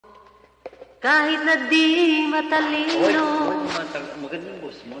Kahit na di matalino. Magandang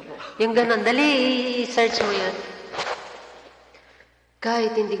boss mo. Yung ganon, dali, search mo yun.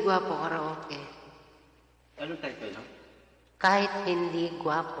 Kahit hindi gwapo, karaoke. Anong title lang? Kahit hindi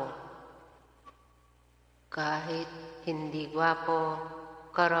gwapo. Kahit hindi gwapo,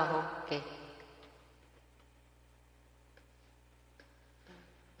 karaoke.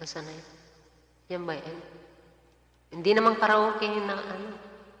 Nasaan na yun? Yan ba yan? Hindi naman karaoke yun na ano.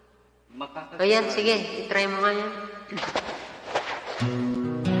 O yan, sige, itry mo nga yan.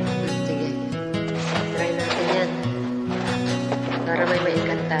 Sige, try natin yan. Para may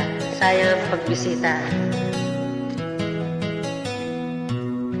maikanta. Sayang ang pagbisita.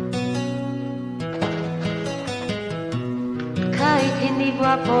 Kahit hindi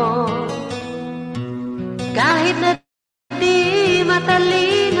gwapo, kahit na di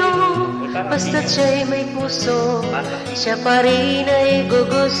matalino, basta't siya'y may puso, siya pa rin ay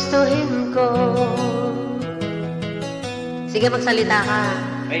gugustuhin ko. Sige, magsalita ka.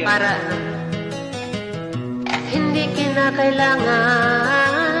 Para hindi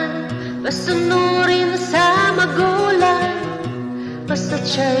kinakailangan masunurin sa magulang, basta't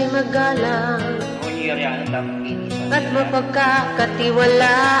siya'y magalang at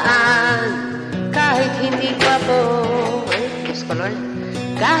mapagkakatiwalaan. Kahit hindi gwapo,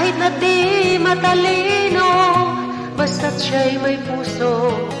 kahit na di matalino, basta't siya'y may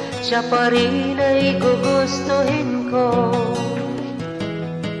puso, siya pa rin ay gugustuhin ko.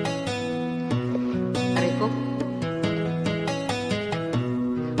 Aray ko.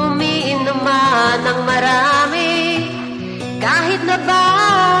 Umiinom man ng marami, kahit na ba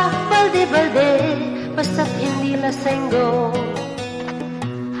balde-balde, basta't hindi lasenggo.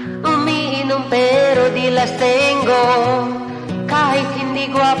 Umiinom pero di lasenggo, kahit hindi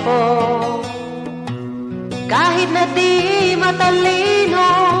gwapo, kahit na di matalino,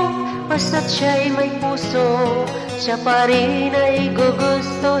 basta't siya'y may puso, siya pa rin ay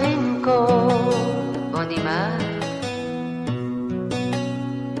gugustuhin ko. O, diba?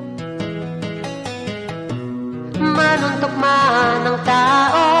 Manuntok man ang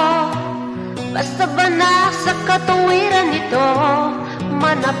tao, basta ba nasa katuwiran nito,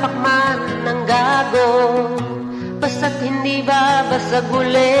 manapak man ng gago, basta't hindi ba basta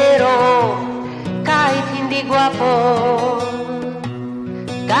gulero, kahit hindi gwapo,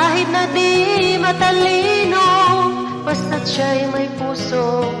 kahit na di matalino, basta't siya'y may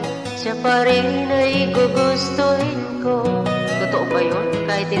puso, siya pa rin ay gugustuhin ko. Totoo ba yun?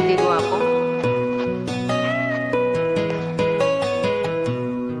 Kahit hindi gwapo?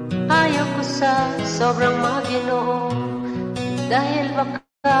 Ayaw ko sa sobrang maginoo, dahil baka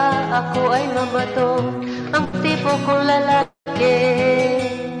ako ay mabato. Ang tipo kong lalaki,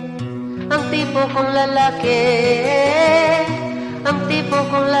 ang tipo kong lalaki, ang tipo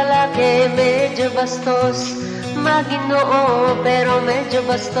kong lalaki, medyo bastos, maginoo pero medyo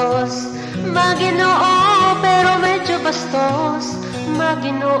bastos, maginoo pero medyo bastos,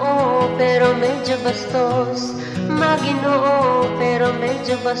 maginoo pero medyo bastos, maginoo pero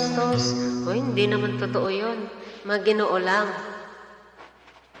medyo bastos. O hindi naman totoo yun, maginoo lang,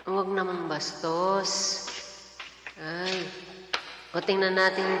 huwag naman bastos. Ay, o tingnan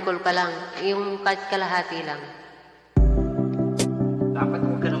natin yung cool ka lang, yung kalahati lang. Dapat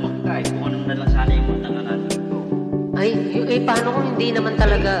huwag ka na magkay, kung anong na lang sana yung nangalan ko. Ay, paano kung hindi naman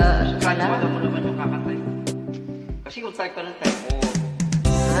talaga pala? Wala mo naman yung kakantay. Kasi kung type ka ng type,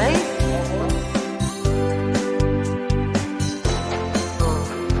 Ay? Oh.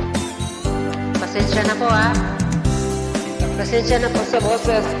 Pasensya na po pasensya na po sa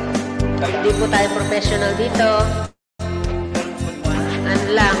boses. Hindi po tayo professional dito. Ano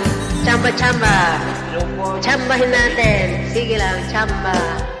lang, chamba-chamba. Chambahin natin. Sige lang, chamba.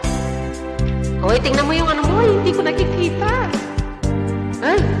 Hoy, tingnan mo yung ano mo. Hindi ko nakikita.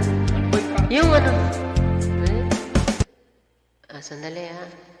 Ay, yung ano. Ay. Sandali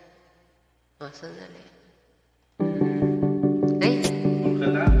sandali. Ay. Cool ka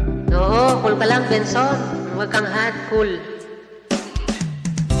lang. Oo, cool ka lang, Benson. Huwag kang hot, cool.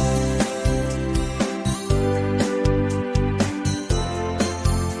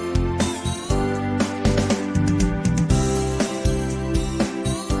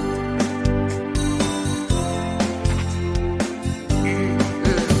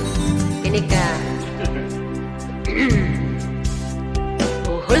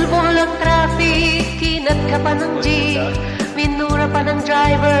 Hulbol ang traffic, kinat ka pa ng jeep, minura pa ng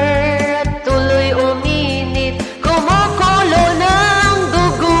driver at tuloy uminit. Kumoko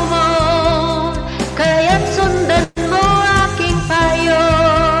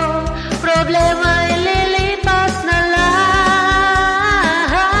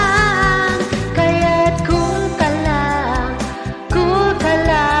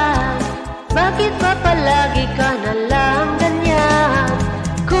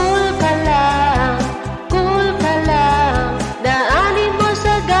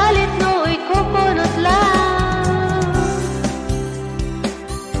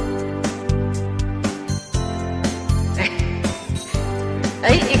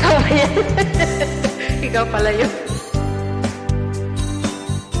Ikaw pala yun.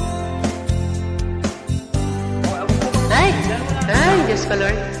 Ay, Diyos ko,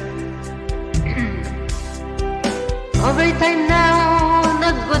 Lord. Overtime now,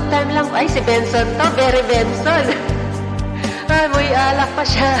 nag-good time lang. Ay, si Benson to, very Benson. Amoy alak pa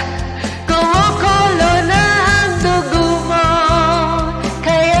siya. Kumukulo na ang dugo mo,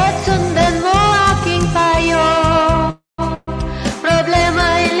 kaya't sundan mo aking payo. Problema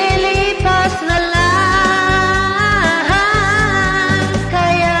ay lilipas na lang,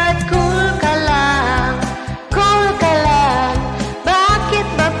 kaya't cool ka lang, cool ka lang. Bakit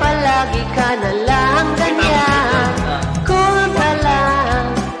ba palagi ka na lang ganyan? Cool ka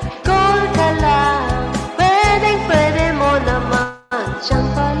lang, cool ka lang. Pwede mo naman siyang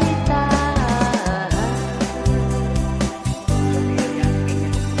palitan.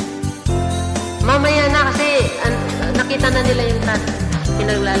 Mamaya na kasi nakita na nila yung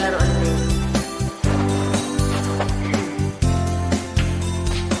pinaglalaroan na yun.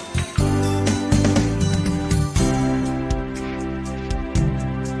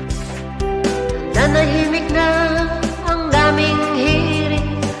 Nanahimik na ang daming hirit.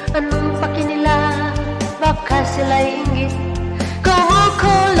 Anong pakinila? Baka sila'y inggit.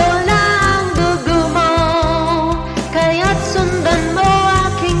 Kumukulo na ang dugo mo, kaya't sundan mo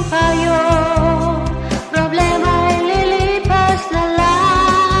aking payo. Problema ay lilipas na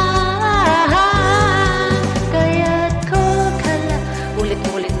lang, kaya't cool ka lang.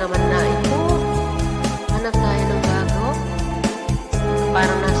 Ulit-ulit naman na ito. Hanap tayo ng bago.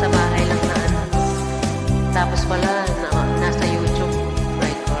 Parang nasa bahay lang na ano. Tapos pala nasa YouTube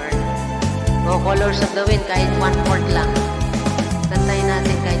record. O Colors of the Wind, kahit 1/4 lang. Kantayin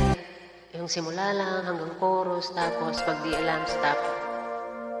natin kahit yung simula lang hanggang chorus, tapos pag di alam, stop.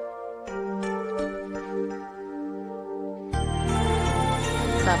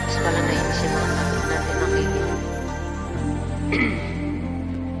 Tapos pala na siya natin nakikinig.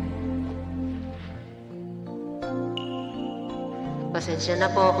 Pasensya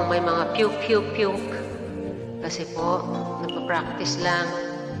na po kung may mga puke. Kasi po, nagpa-practice lang.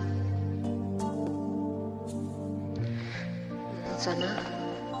 Sana.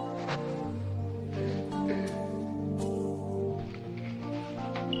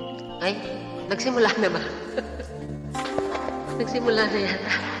 Ay, nagsimula na ba? Nagsimula na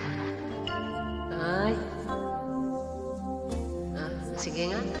yata. Ay. Sige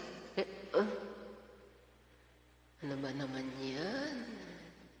nga. Ano ba naman yan?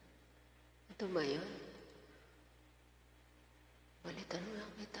 Ito ba yun? Balitan mo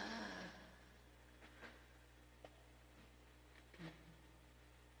lang kita.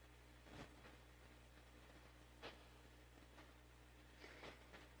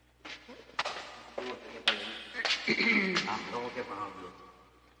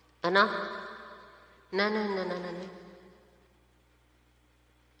 Ano? No.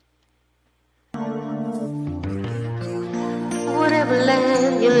 Whatever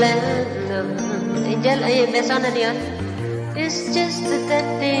land you land, Angel, ay, beso na niyan. It's just that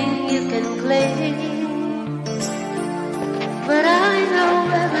thing you can claim. But I know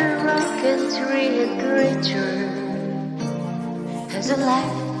every rock and tree and creature has a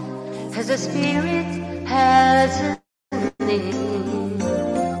life, has a spirit, has a name.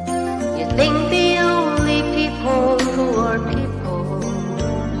 You think the only people who are people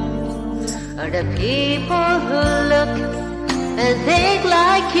are the people who look and think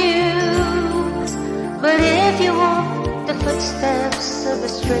like you. But if you walk the footsteps of a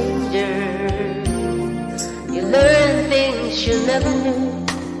stranger, you learn things you never knew,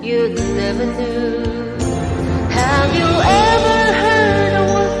 Have you ever heard a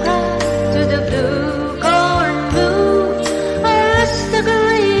wolf cry to the blue corn moon, or ask the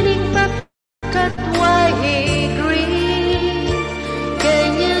grading bucket why he green?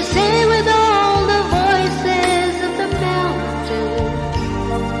 Can you say with all the voices of the mountain?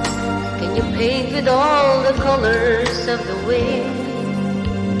 Can you paint with all the colors of the wind?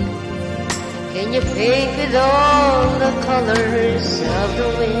 Can you paint with all the colors of the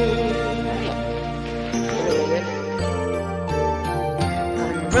wind?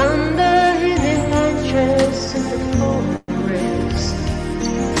 And run the hidden entrance in the forest,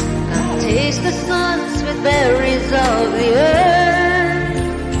 and taste the suns with berries of the earth.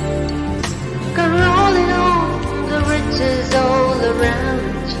 Come rolling on the riches all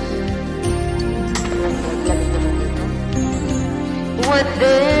around you. What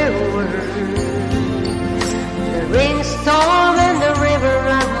there were, the rainstorm and the river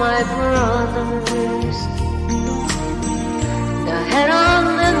are my brothers. The heron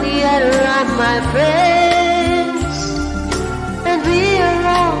and the adder are my friends, and we are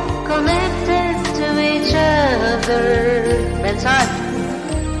all connected to each Sod.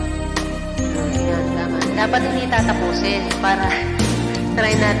 Ayan, tama. Dapat hindi tatapusin para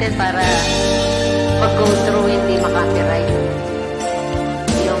try natin para mag-go through, hindi makapiright.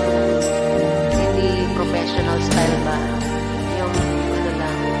 Yung hindi professional style ba? Yung ano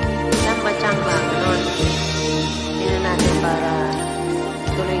lang, chamba-chamba, gano'n. Tingnan natin para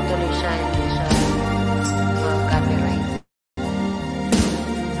tuloy-tuloy siya, hindi siya copyright.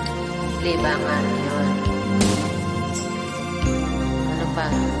 Libangan, yun. Ano pa?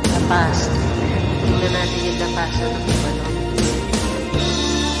 The past. Tingnan natin yung the past. Ano pa, no?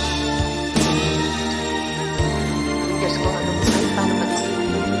 Diyos ko, ano ba? Ay, paano ba ito?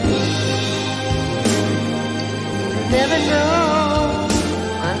 Never know.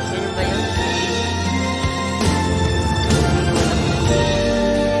 Ah, yun ba yun?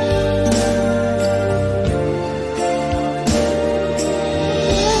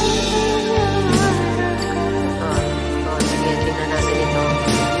 Sige, tingnan natin ito.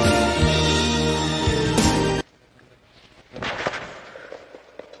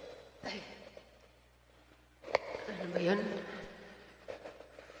 Ay. Ano ba yun?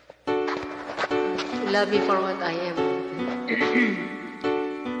 Love me for what I am.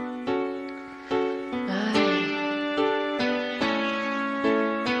 Ay.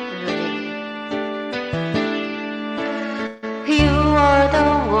 You are the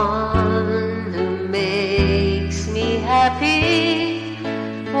one who makes me happy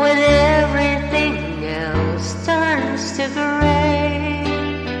when everything else turns to gray.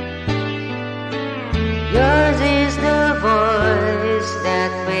 Yours is the voice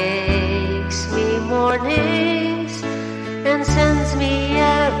that wakes me mornings and sends me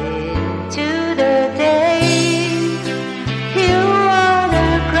out into the day. You are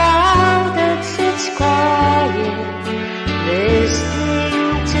the crowd that sits quiet,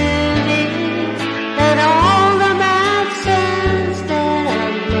 listening to me and all the mad sense that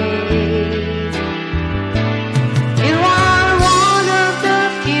I've made. You are one of the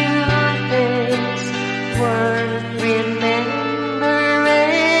few things worth remembering.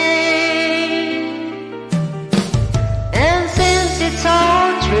 And since it's all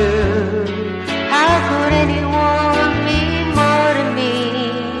true, how could anyone mean more to me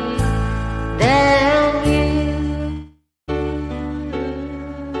than you?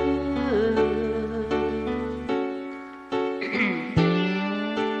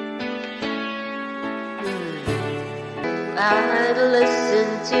 I'd listen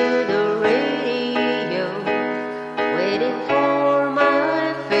to the radio, waiting for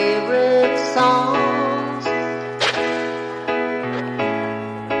my favorite songs.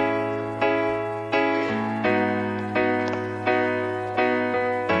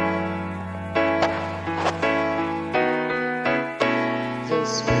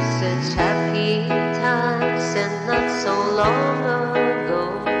 This was such happy times and not so long ago.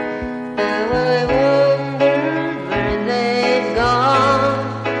 Now I wondered where they'd gone,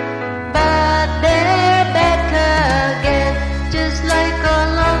 but they're back again, just like a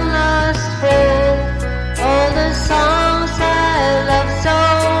long lost friend. All the songs I love so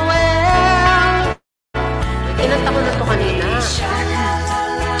well. Kinanta ko na to kanina.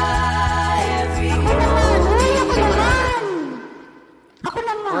 Ako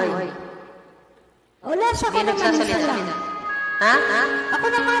naman. Hoy, Wala siya, ako hindi naman isa nagsasalita. lang. Ha? Ako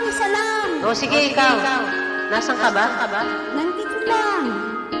naman isa lang. O sige, ikaw. Nasaan ka ba? Nandito lang.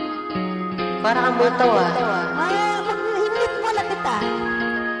 Para kang multo ah. Ay, maghimit mo na kita.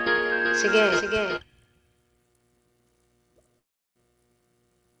 Sige, sige.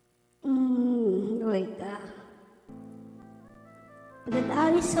 Wait That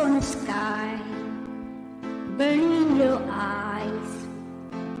Arizona sky, burning your eyes.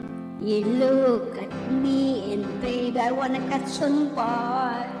 You look at me and babe, I wanna catch on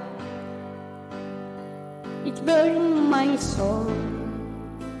fire. It's burning my soul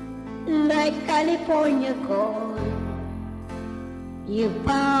like California gold. You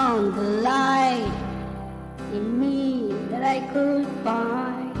found the light in me that I could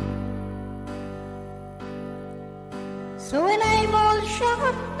find. So when I'm all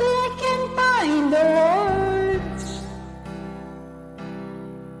shocked, I can't find the words.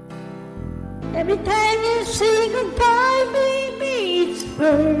 Every time you say goodbye, baby, it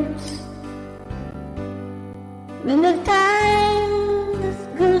hurts. When the time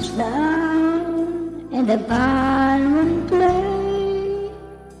goes down and the band won't play,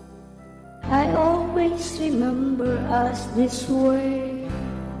 I always remember us this way.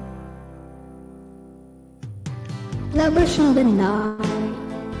 Lovers in the night,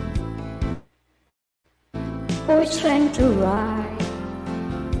 always trying to ride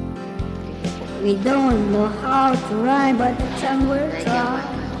We don't know how to rhyme, but somewhere try.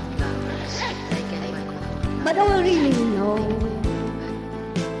 But I really know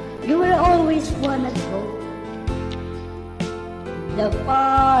you will always wanna go. The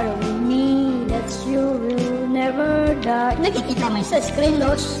part of me that's you will never die. Nakikita mo sa screen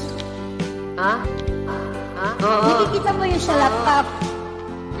loss? Ha? Nakikita mo yun sa laptop?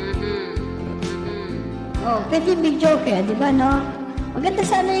 Oh, pwede video kaya, di ba, no? Maganda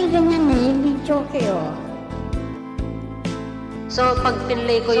sana yung ganyan eh, yung video kayo. So, pag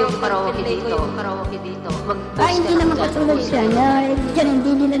pinlay ko yung karaoke dito, mag-post hindi naman katulad siya na dyan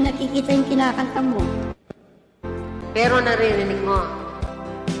hindi nila nakikita yung kinakanta mo. Pero naririnig mo.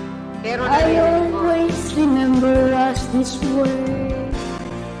 I always remember us this way.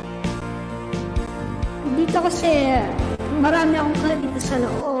 Dito kasi, marami akong kala dito sa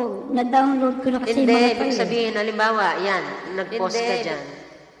loob. Na-download ko na kasi hindi, mga ibig sabihin, halimbawa, yan, nag-post ka dyan.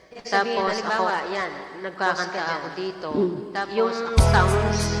 Tapos ako, yan, nagkakanta ako dito. Yung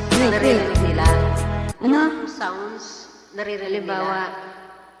sounds, naririnig nila. Ano? Yung sounds, naririnig nila.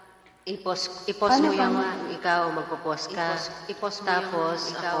 I-post mo yung ikaw, magpo-post ka.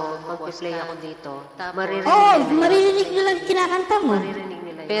 Tapos ako, mag-play ako dito. Maririnig nila kinakanta mo.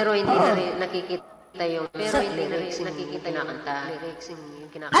 Pero hindi nakikita yung lyrics yung kinakanta.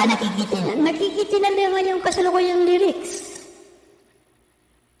 Nakikita na. Nakikita na naman yung kasalukuyang lyrics.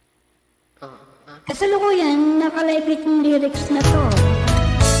 Kasalukuyan, nakalipit yung lyrics na to.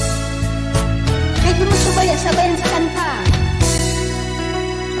 Kahit mo sabayan sa kanta.